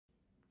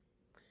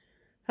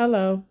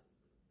Hello.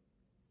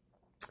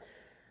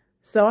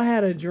 So I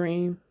had a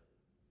dream,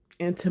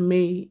 and to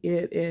me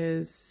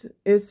it's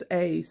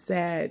a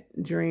sad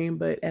dream,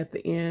 but at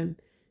the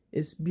end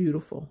it's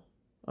beautiful.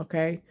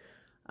 Okay?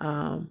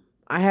 I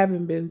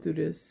haven't been through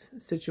this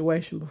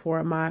situation before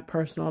in my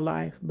personal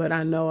life, but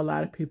I know a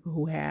lot of people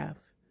who have.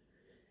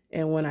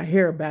 And when I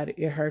hear about it,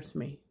 it hurts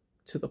me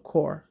to the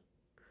core.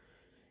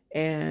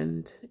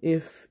 And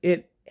if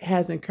it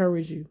has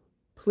encouraged you,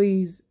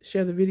 please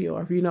share the video.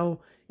 Or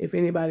if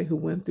anybody who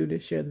went through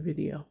this, share the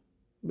video,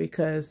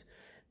 because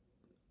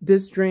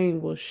this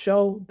dream will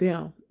show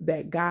them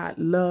that God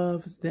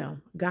loves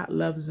them. God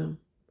loves them,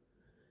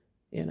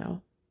 you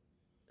know.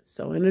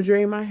 So in the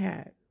dream I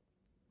had,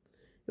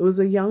 it was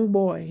a young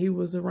boy. He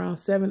was around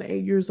 7,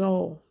 8 years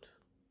old.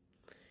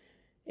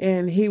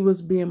 And he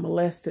was being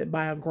molested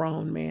by a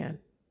grown man.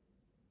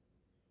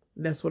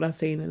 That's what I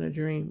seen in a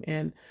dream.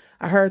 And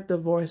I heard the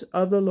voice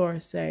of the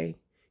Lord say,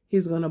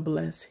 he's going to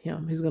bless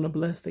him. He's going to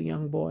bless the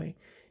young boy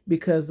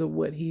because of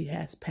what he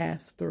has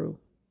passed through.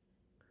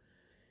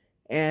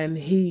 And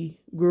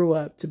he grew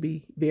up to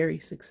be very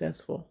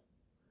successful.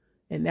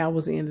 And that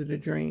was the end of the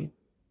dream.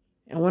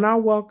 And when I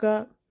woke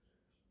up,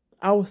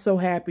 I was so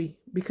happy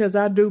because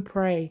I do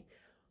pray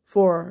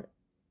for,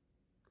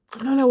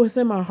 I don't know what's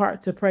in my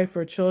heart to pray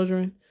for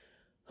children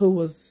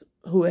who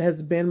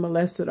has been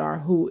molested or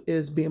who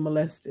is being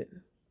molested.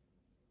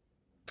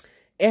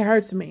 It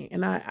hurts me.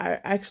 And I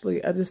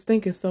just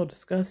think it's so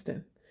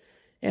disgusting.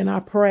 And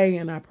I pray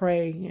and I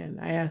pray and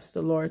I ask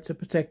the Lord to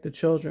protect the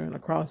children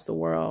across the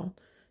world.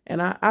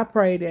 And I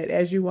pray that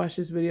as you watch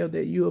this video,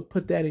 that you will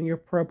put that in your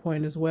prayer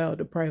point as well,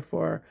 to pray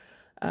for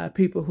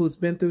people who's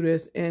been through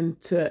this,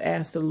 and to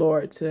ask the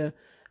Lord to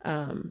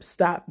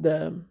stop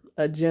the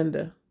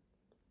agenda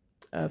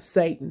of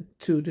Satan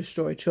to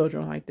destroy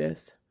children like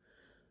this.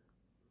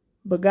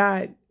 But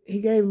God,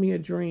 he gave me a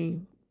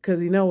dream because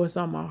he knows it's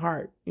on my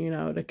heart,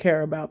 to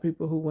care about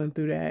people who went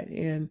through that.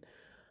 And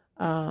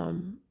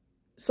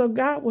so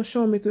God was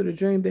showing me through the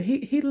dream that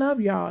he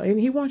loved y'all, and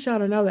he wants y'all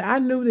to know that. I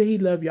knew that he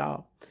loved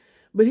y'all.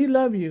 But he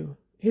loved you.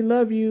 He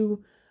loved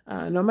you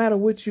no matter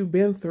what you've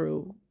been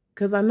through.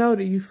 Because I know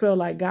that you feel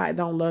like God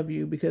don't love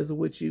you because of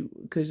what you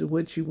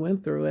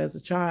went through as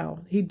a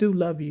child. He do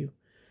love you.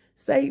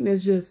 Satan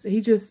is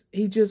he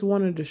just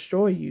want to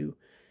destroy you.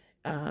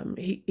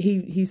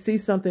 He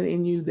sees something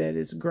in you that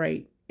is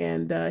great,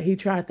 and he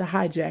tried to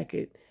hijack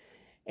it,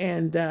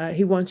 and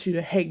he wants you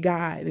to hate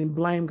God and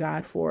blame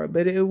God for it.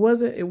 But it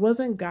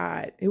wasn't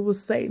God. It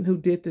was Satan who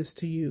did this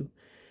to you.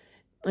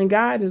 And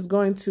God is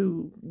going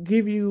to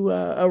give you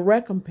a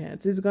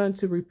recompense. He's going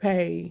to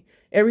repay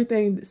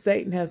everything that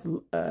Satan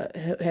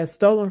has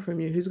stolen from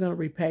you. He's going to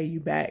repay you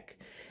back.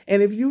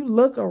 And if you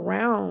look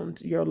around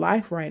your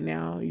life right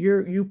now,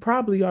 you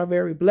probably are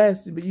very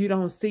blessed, but you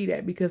don't see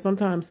that because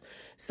sometimes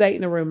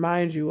Satan will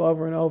remind you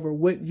over and over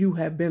what you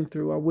have been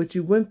through or what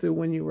you went through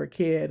when you were a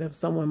kid of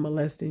someone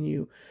molesting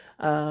you.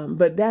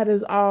 But that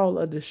is all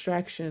a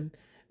distraction.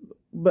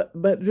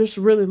 But just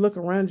really look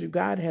around you.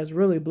 God has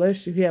really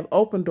blessed you. He have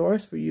opened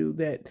doors for you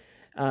that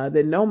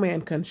no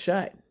man can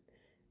shut.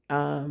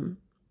 And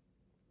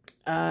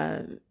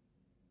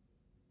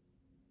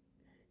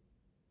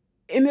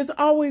it's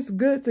always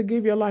good to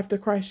give your life to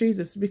Christ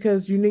Jesus,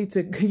 because you need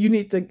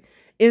to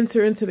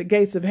enter into the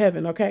gates of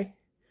heaven, okay?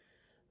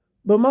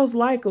 But most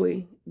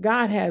likely,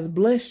 God has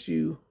blessed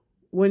you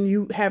when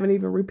you haven't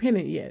even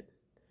repented yet.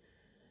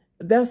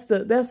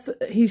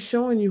 He's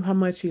showing you how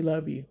much he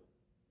loves you.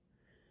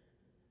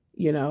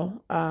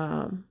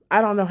 I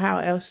don't know how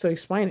else to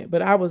explain it,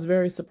 but I was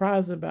very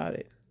surprised about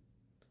it.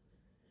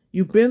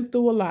 You've been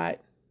through a lot.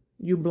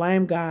 You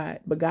blame God,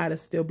 but God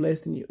is still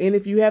blessing you. And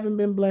if you haven't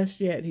been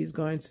blessed yet, he's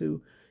going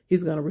to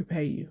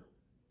repay you.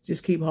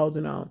 Just keep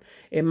holding on.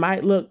 It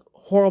might look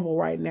horrible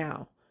right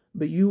now,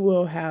 but you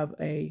will have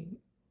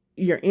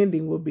your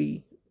ending will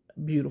be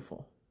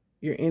beautiful.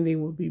 Your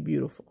ending will be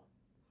beautiful.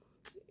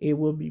 It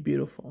will be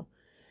beautiful.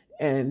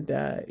 And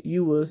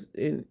you will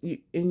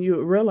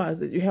realize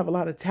that you have a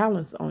lot of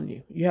talents on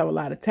you. You have a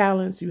lot of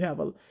talents. You have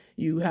a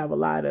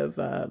lot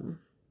of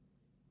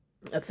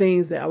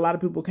things that a lot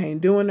of people can't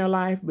do in their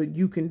life, but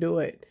you can do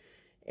it.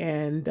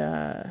 And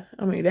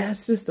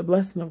that's just a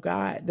blessing of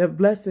God. The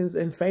blessings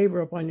and favor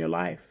upon your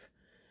life.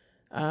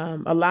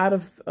 A lot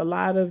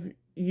of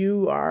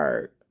you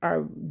are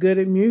good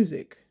at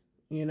music.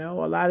 A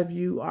lot of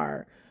you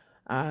are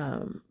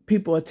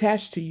people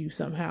attached to you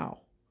somehow.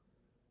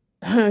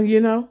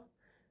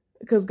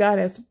 Because God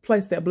has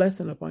placed that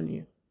blessing upon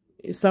you.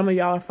 Some of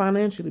y'all are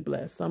financially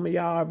blessed. Some of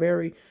y'all are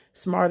very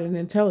smart and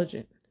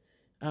intelligent.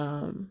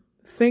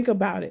 Think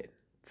about it.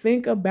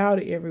 Think about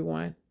it,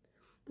 everyone.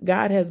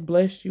 God has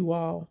blessed you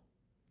all.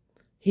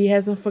 He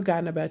hasn't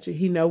forgotten about you.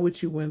 He knows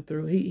what you went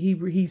through.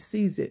 He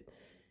sees it.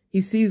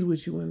 He sees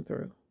what you went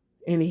through,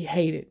 and he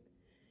hated,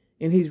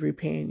 and he's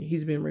repaying you.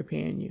 He's been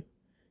repaying you.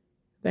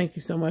 Thank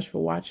you so much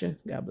for watching.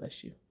 God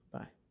bless you.